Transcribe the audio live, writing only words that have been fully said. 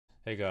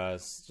Hey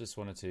guys, just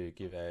wanted to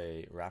give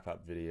a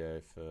wrap-up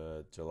video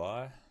for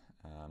July,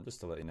 just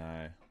to let you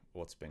know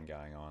what's been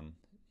going on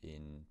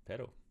in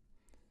Pedal.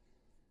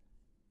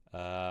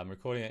 I'm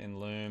recording it in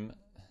Loom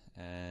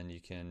and you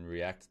can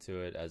react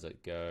to it as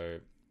it go.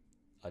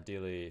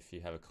 Ideally, if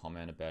you have a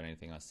comment about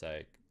anything I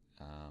say,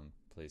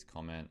 please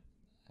comment,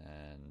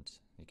 and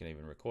you can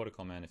even record a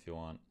comment if you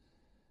want.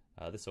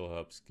 This all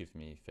helps give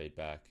me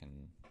feedback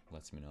and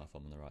lets me know if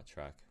I'm on the right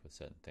track with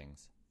certain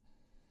things.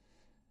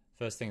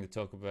 First thing to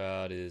talk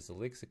about is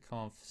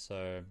ElixirConf.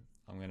 So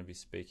I'm going to be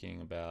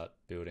speaking about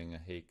building a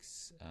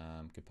Heeks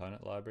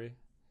component library.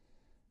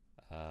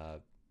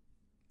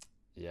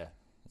 Yeah,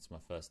 it's my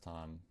first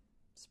time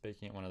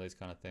speaking at one of these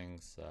kind of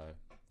things, so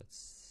let's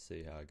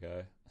see how I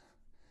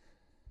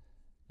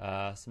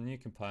go. Some new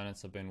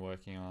components I've been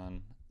working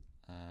on,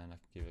 and I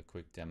can give a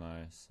quick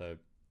demo. So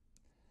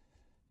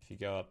if you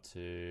go up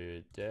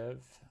to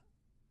dev,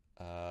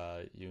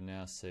 you'll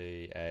now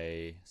see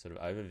a sort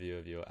of overview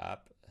of your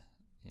app.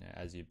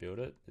 As you build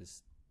it,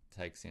 this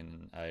takes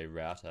in a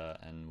router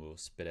and will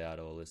spit out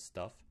all this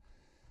stuff.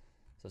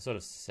 So it sort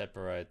of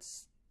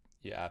separates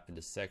your app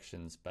into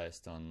sections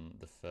based on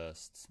the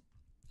first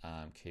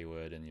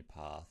keyword in your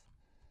path.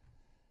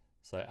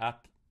 So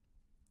app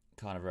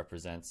kind of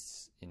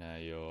represents,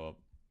 your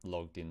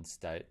logged in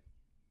state,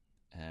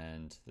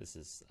 and this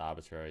is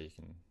arbitrary.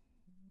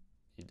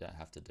 You don't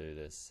have to do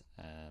this.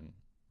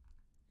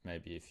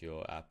 Maybe if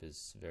your app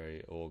is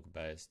very org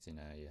based,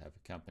 you have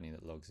a company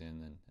that logs in,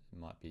 then it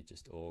might be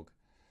just org.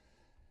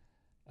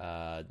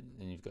 Then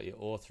you've got your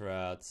auth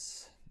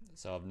routes.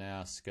 So I've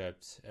now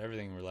scoped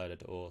everything related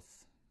to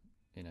auth,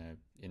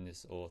 in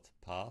this auth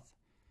path.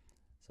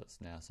 So it's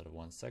now sort of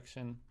one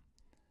section.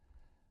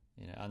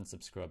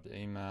 Unsubscribe to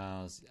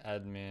emails,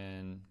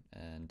 admin,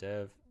 and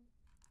dev.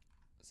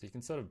 So you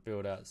can sort of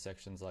build out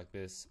sections like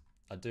this.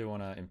 I do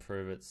want to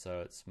improve it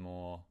so it's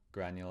more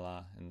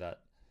granular in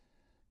that,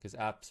 because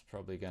app's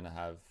probably going to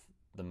have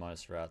the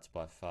most routes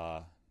by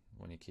far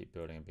when you keep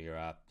building a bigger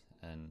app,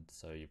 and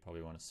so you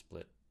probably want to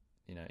split,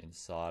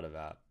 inside of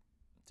app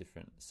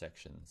different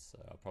sections. So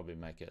I'll probably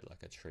make it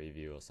like a tree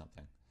view or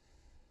something.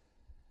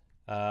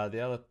 The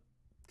other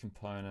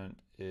component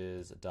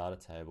is a data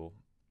table,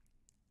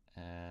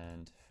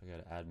 and if we go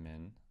to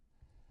admin,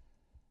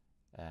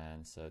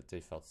 and so it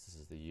defaults, this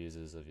is the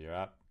users of your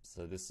app.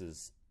 So this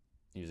is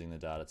using the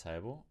data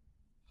table.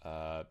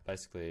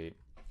 Basically,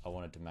 I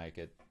wanted to make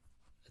it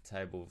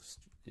table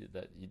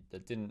that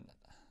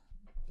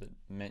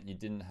meant you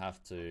didn't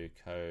have to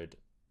code,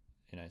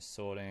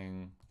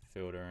 sorting,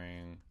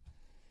 filtering,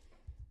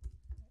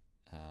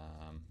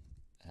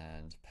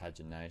 and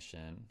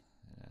pagination.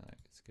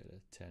 Let's go to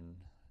 10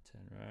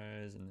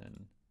 rows, and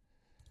then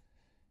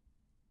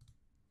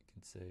you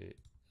can see it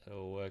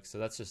all works. So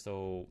that's just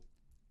all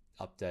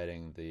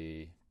updating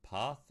the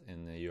path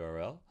in the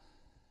URL,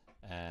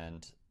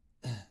 and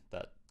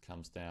that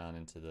comes down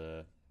into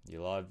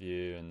your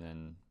LiveView, and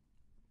then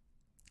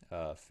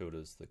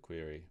filters the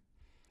query.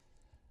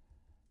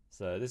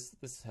 So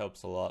this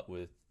helps a lot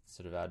with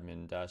sort of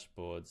admin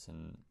dashboards,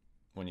 and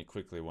when you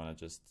quickly want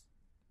to just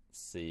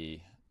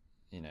see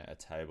a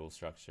table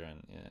structure,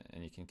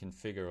 and you can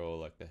configure all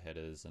like the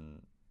headers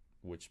and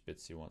which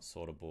bits you want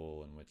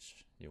sortable and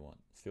which you want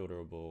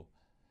filterable.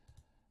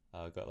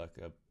 I've got like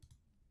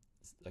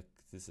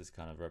this is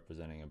kind of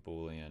representing a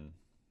boolean.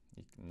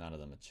 None of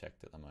them are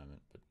checked at the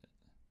moment, but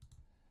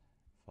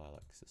if I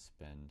like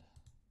suspend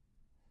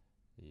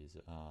the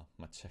user,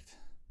 my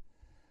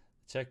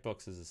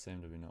checkboxes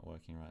seem to be not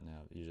working right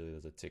now. Usually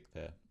there's a tick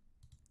there,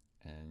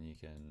 and you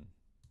can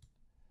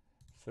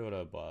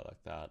filter by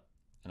like that.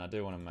 And I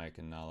do want to make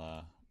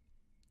another,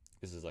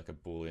 this is like a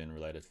boolean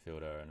related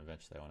filter, and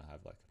eventually I want to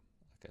have like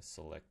a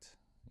select,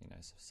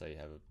 so say you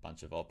have a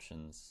bunch of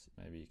options,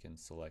 maybe you can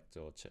select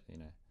or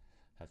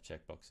have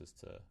checkboxes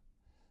to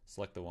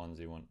select the ones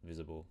you want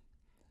visible.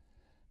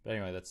 But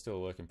anyway, that's still a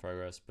work in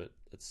progress, but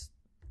it's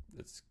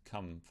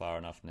come far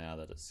enough now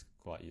that it's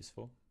quite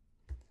useful.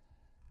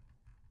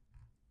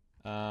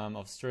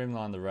 I've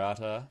streamlined the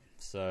router,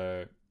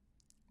 so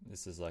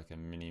this is like a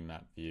mini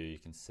map view. You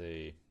can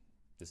see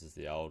this is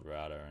the old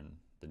router and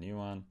the new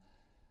one.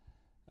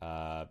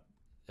 The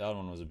old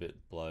one was a bit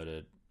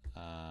bloated.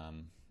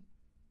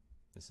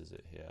 This is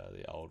it here,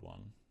 the old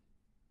one.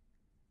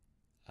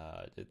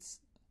 I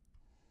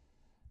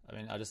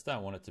just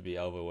don't want it to be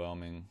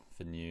overwhelming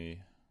for new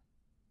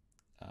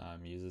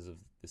users of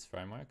this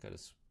framework.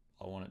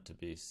 I want it to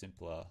be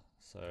simpler,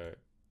 so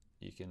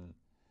you can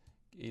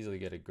easily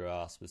get a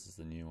grasp. This is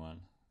the new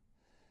one.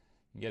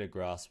 You get a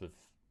grasp of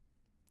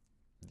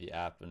the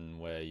app and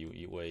where you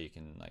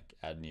can like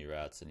add new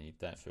routes, and you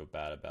don't feel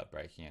bad about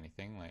breaking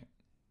anything.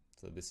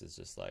 So this is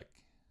just like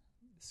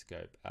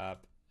scope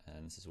app,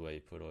 and this is where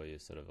you put all your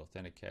sort of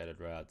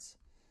authenticated routes.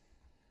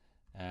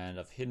 And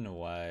I've hidden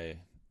away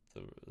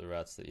the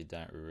routes that you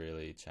don't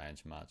really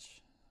change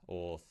much.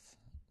 Auth,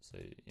 so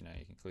you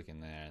can click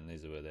in there, and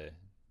these are where they're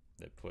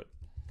put,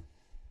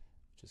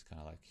 which is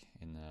kind of like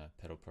in the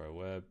Pedal Pro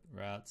web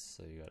routes.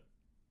 So you got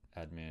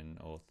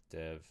admin, auth,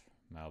 dev,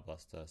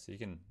 mailbuster. So you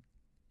can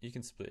you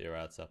can split your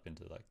routes up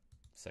into like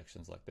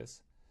sections like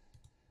this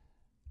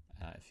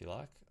if you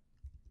like.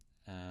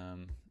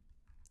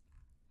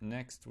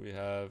 Next we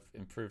have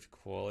improved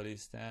quality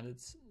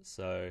standards.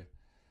 So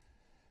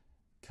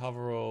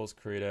Coveralls,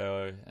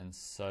 Credo, and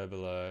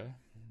Sobolo,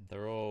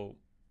 they're all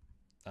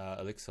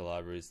Elixir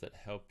libraries that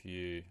help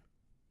you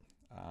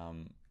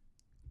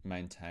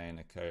maintain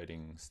a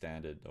coding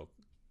standard, or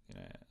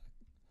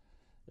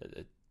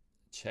it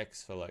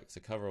checks for like, so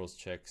Coveralls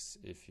checks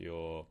if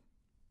your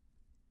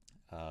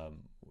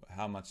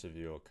how much of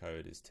your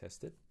code is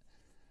tested,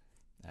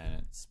 and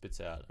it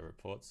spits out a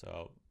report. So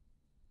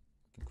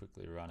I can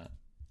quickly run it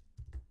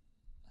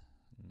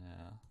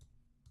now.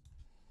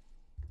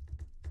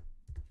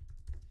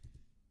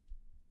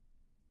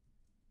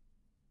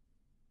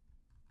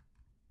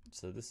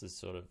 So this is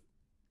sort of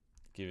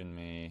given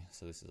me,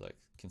 so this is like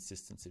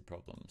consistency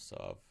problems. So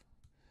I've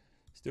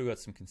still got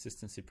some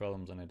consistency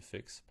problems I need to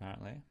fix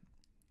apparently,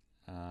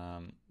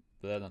 but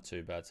they're not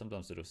too bad.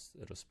 Sometimes it'll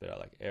spit out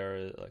like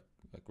errors, like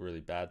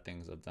really bad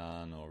things I've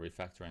done, or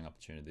refactoring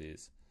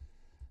opportunities.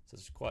 So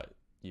it's quite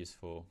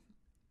useful.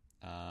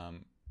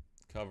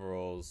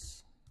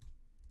 Coveralls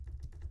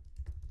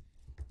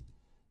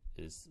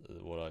is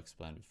what I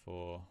explained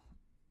before.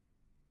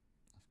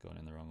 I've gone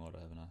in the wrong order,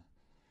 haven't I?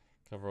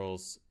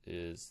 Coveralls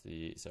is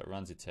so it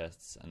runs your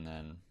tests, and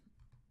then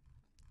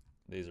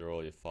these are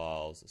all your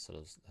files it sort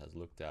of has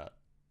looked at,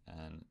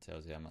 and it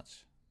tells you how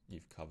much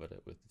you've covered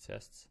it with the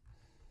tests.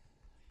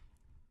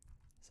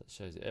 So it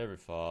shows you every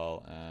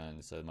file,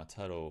 and so my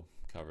total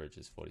coverage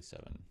is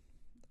 47.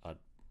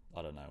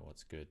 I don't know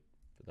what's good,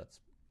 but that's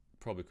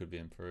probably could be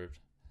improved.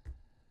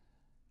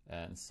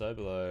 And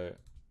Sobolo,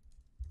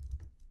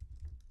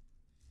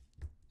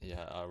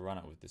 yeah, I run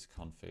it with this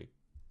config,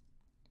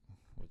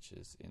 which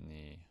is in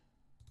the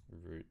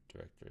root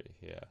directory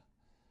here.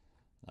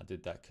 I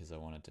did that because I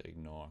wanted to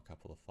ignore a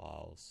couple of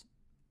files,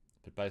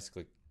 but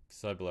basically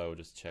Sobolo will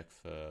just check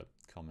for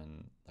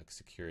common like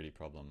security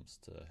problems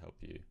to help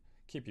you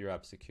keep your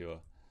app secure,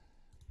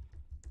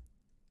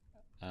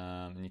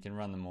 and you can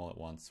run them all at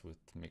once with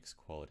mixed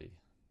quality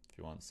if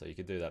you want. So you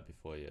could do that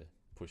before you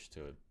push to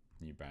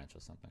a new branch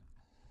or something.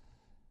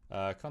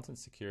 Content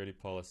security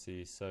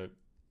policy. So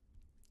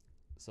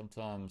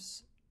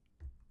sometimes,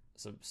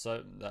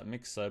 so that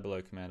mix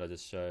Sobolo command I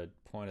just showed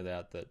pointed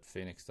out that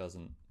Phoenix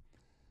doesn't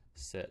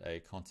set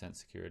a content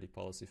security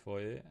policy for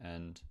you,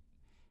 and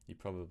you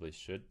probably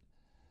should,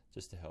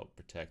 just to help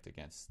protect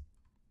against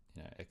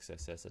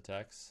XSS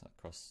attacks,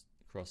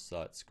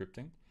 cross-site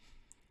scripting.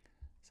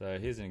 So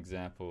here's an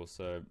example.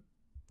 So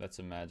let's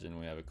imagine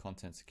we have a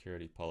content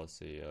security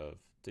policy of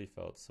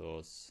default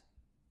source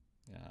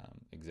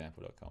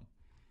example.com.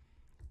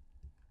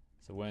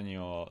 So when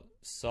your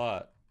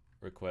site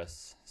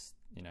requests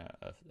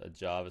a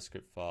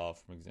JavaScript file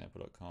from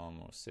example.com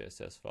or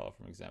CSS file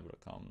from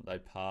example.com, they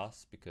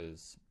pass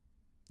because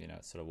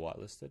it's sort of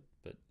whitelisted,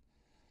 but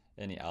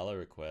any other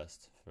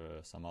request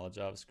for some other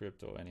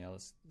JavaScript or any other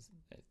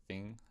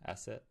thing,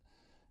 asset,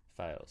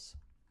 fails.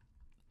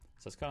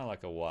 So it's kind of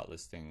like a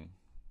whitelisting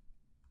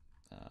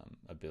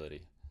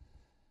ability,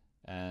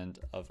 and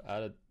I've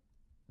added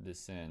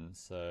this in.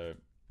 So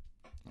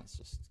let's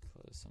just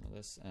close some of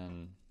this,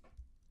 and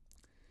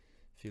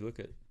if you look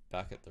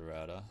back at the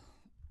router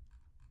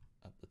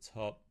at the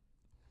top,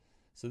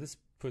 so this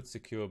put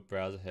secure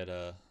browser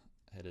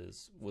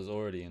headers was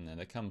already in there.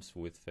 That comes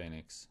with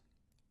Phoenix,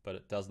 but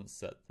it doesn't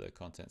set the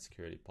content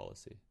security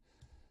policy.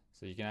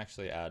 So you can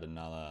actually add an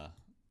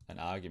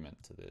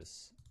argument to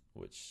this,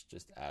 which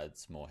just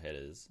adds more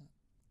headers.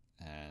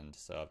 And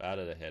so I've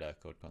added a header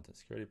called content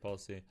security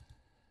policy,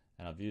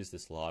 and I've used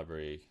this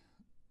library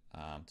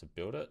to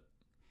build it,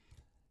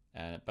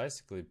 and it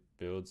basically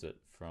builds it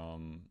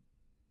from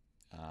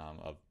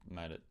I've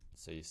made it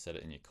so you set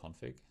it in your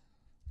config.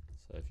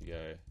 So if you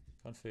go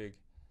config,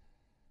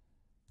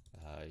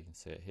 you can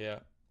see it here,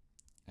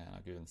 and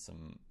I've given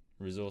some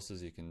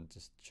resources. You can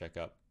just check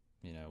up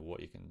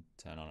what you can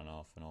turn on and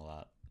off and all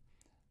that.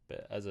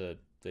 But as a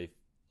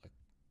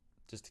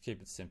just to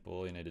keep it simple,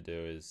 all you need to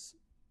do is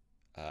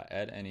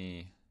add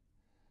any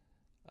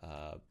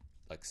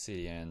like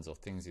CDNs or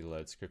things you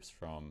load scripts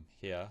from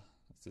here.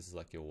 This is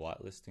like your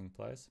whitelisting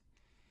place,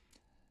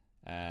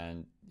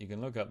 and you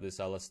can look up this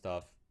other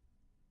stuff.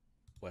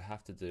 We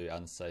have to do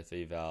unsafe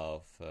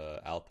eval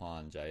for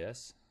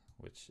Alpine.js,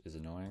 which is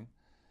annoying.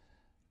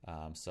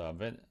 So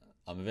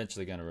I'm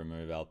eventually going to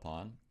remove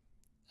Alpine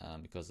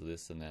because of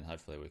this, and then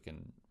hopefully we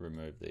can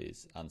remove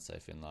these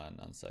unsafe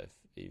inline, unsafe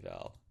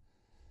eval,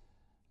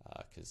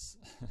 because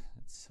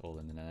it's all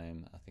in the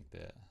name. I think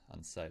they're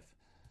unsafe.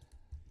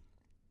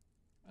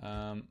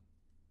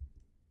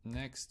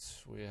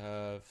 Next, we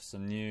have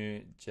some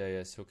new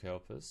JS hook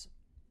helpers.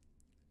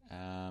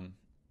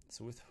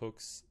 So with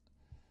hooks,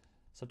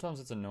 sometimes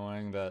it's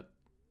annoying that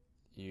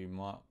you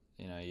might,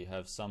 you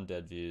have some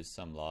dead views,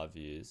 some live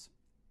views,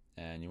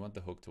 and you want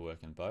the hook to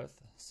work in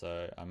both.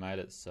 So I made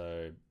it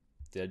so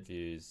dead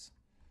views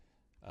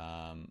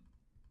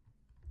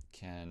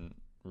can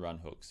run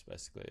hooks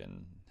basically,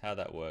 and how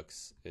that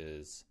works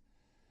is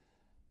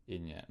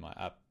in my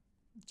app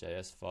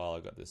JS file.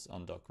 I've got this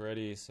on doc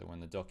ready, so when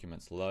the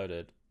document's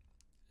loaded,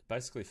 it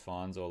basically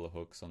finds all the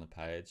hooks on the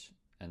page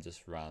and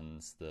just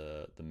runs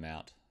the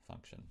mount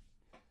function.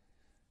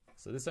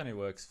 So this only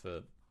works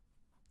for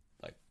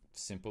like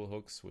simple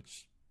hooks,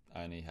 which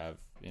only have,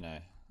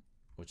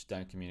 which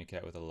don't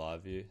communicate with a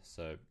LiveView.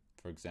 So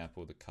for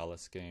example, the color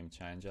scheme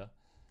changer,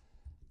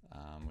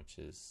 which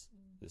is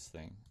this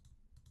thing.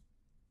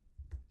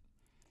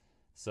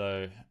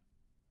 So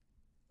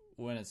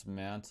when it's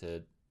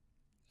mounted,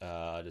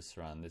 I just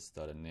run this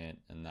 .init,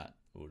 and that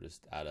will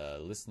just add a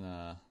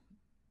listener,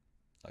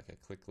 like a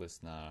click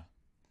listener,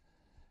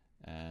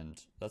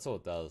 and that's all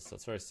it does. So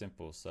it's very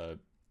simple. So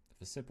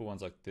for simple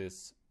ones like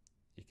this,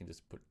 you can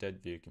just put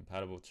dead view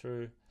compatible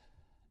true,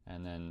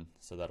 and then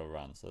so that'll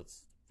run. So it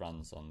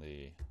runs on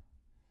the,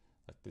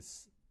 like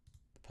this,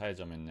 the page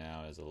I'm in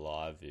now is a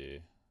live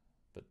view,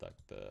 but like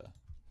the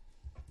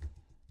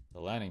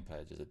landing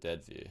page is a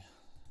dead view,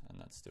 and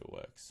that still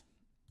works.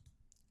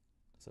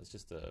 So it's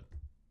just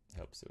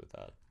helps you with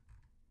that.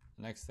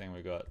 Next thing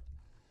we got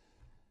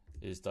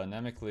is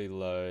dynamically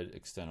load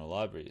external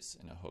libraries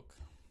in a hook.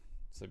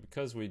 So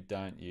because we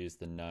don't use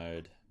the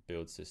node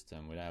build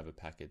system, we don't have a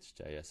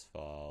package.js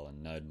file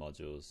and node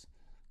modules,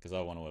 because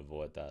I want to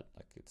avoid that.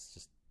 Like it's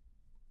just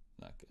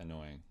like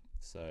annoying.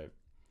 So,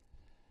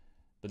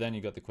 but then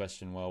you got the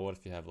question, well, what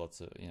if you have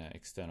lots of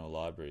external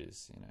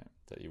libraries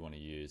that you want to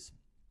use?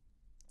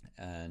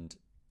 And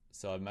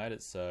so I've made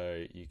it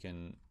so you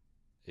can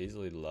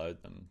easily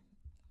load them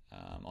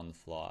on the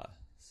fly.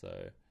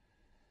 So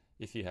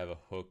if you have a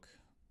hook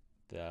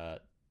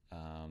that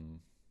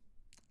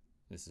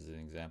this is an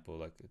example,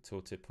 like a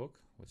tooltip hook,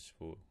 which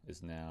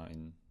is now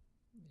in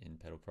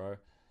Pedal Pro.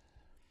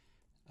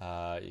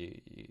 You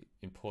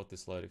import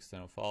this load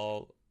external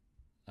file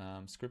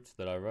script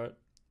that I wrote,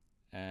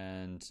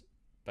 and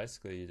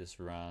basically you just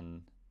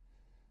run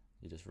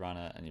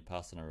it, and you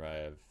pass an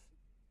array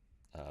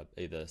of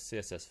either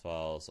CSS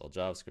files or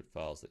JavaScript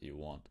files that you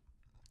want,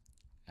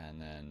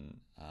 and then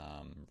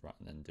run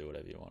and do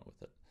whatever you want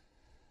with it.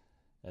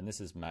 And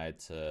this is made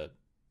to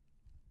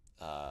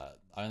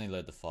only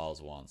load the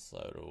files once, so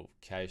it'll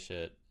cache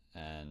it,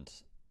 and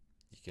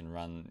you can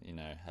run,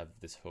 have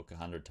this hook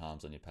 100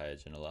 times on your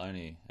page, and it'll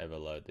only ever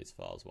load these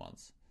files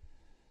once.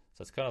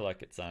 So it's kind of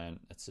like its own.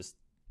 It's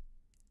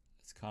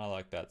kind of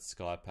like that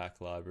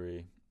SkyPack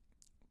library,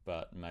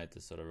 but made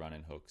to sort of run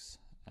in hooks.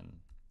 And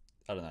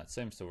I don't know, it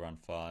seems to run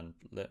fine.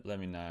 Let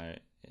me know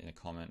in a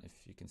comment if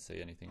you can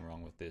see anything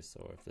wrong with this,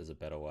 or if there's a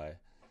better way.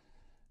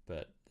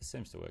 But it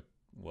seems to work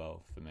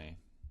well for me.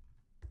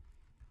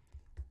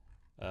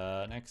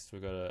 Next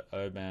we've got an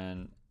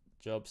Oban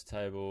jobs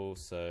table.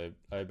 So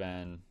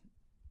Oban,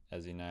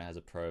 as you know, has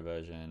a pro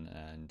version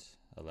and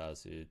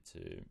allows you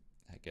to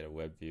get a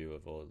web view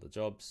of all of the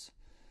jobs.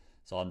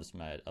 So I've just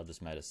made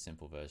a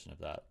simple version of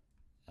that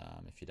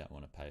if you don't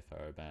want to pay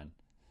for Oban.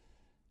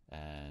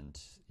 And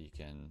you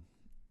can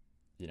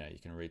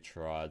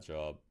retry a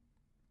job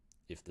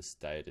if the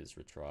state is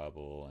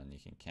retriable, and you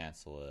can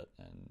cancel it,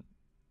 and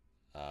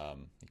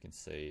you can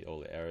see all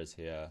the errors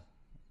here.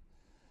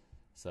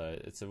 So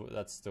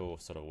that's still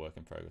sort of work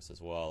in progress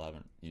as well. I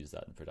haven't used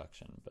that in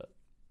production, but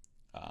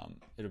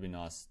it'll be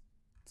nice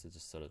to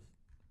just sort of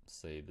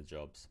see the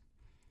jobs.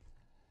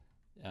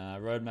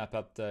 Roadmap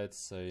updates.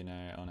 So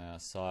on our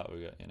site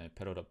we got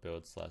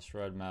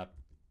pedal.build/roadmap.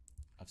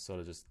 I've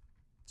sort of just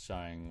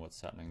showing what's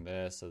happening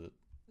there. So that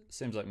it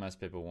seems like most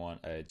people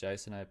want a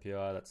JSON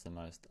API. That's the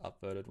most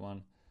upvoted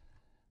one.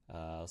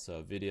 Also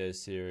a video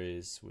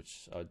series,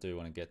 which I do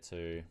want to get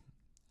to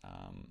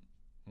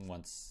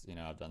once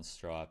I've done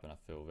Stripe and I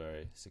feel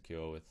very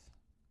secure with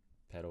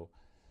Pedal.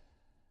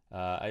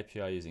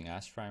 API using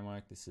Ash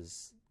framework.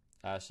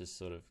 Ash is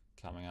sort of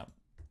coming up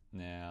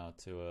now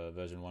to a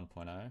version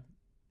 1.0,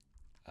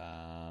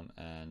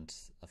 and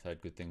I've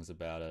heard good things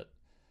about it.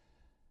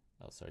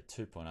 Oh, sorry,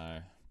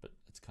 2.0, but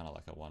it's kind of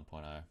like a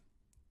 1.0.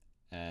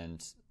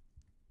 And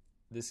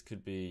this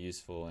could be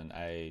useful in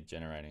A,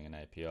 generating an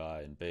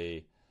API, and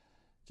B,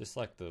 just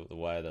like the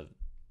way they've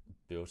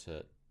built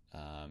it,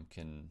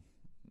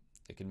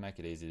 it can make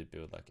it easy to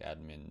build like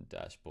admin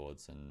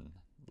dashboards, and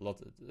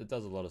it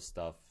does a lot of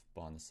stuff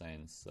behind the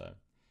scenes. So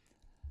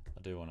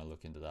I do want to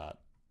look into that.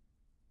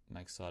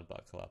 Make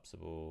sidebar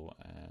collapsible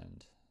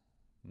and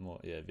more,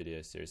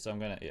 video series. So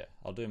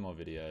I'll do more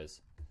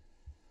videos.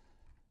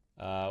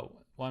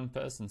 One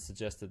person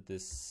suggested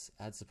this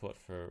add support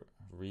for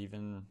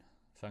Reven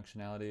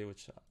functionality,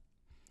 which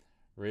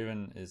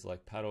Reven is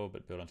like Paddle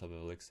but built on top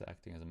of Elixir,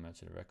 acting as a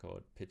merchant of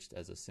record, pitched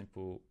as a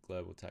simple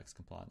global tax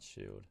compliance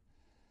shield.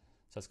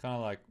 So it's kind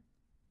of like,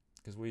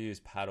 because we use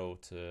Paddle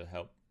to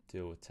help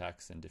deal with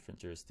tax in different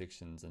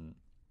jurisdictions, and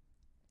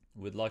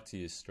we'd like to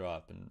use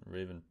Stripe, and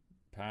Reven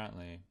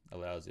apparently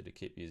allows you to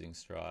keep using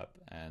Stripe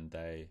and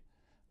they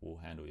will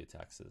handle your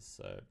taxes.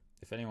 So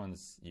if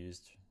anyone's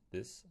used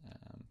this,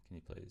 can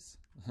you please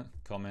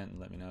comment and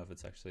let me know if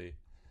it's actually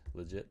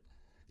legit,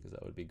 because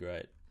that would be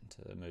great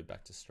to move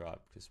back to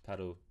Stripe, because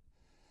Paddle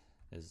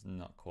is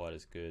not quite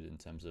as good in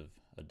terms of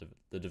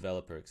the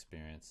developer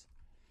experience.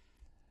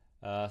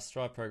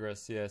 Stripe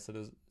progress, yeah, so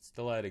it's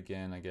delayed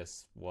again, I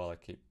guess, while I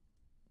keep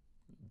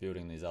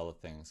building these other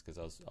things, because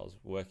I was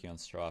working on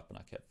Stripe and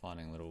I kept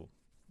finding little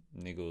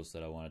niggles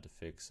that I wanted to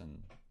fix,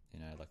 and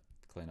like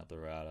clean up the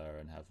router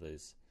and have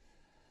these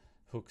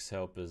hooks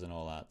helpers and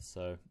all that.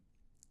 So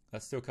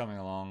that's still coming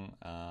along.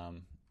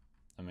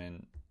 I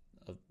mean,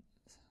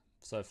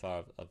 so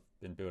far I've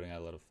been building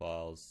out a lot of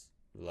files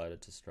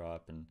related to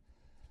Stripe, and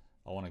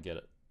I want to get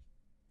it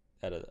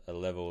at a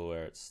level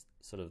where it's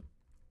sort of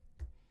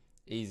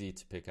easy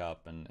to pick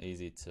up and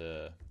easy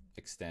to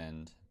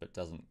extend, but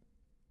doesn't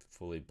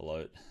fully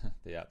bloat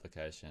the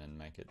application and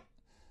make it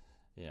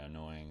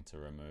annoying to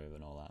remove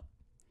and all that.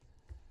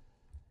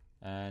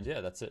 And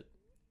yeah, that's it.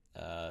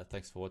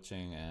 Thanks for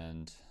watching,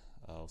 and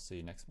I'll see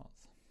you next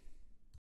month.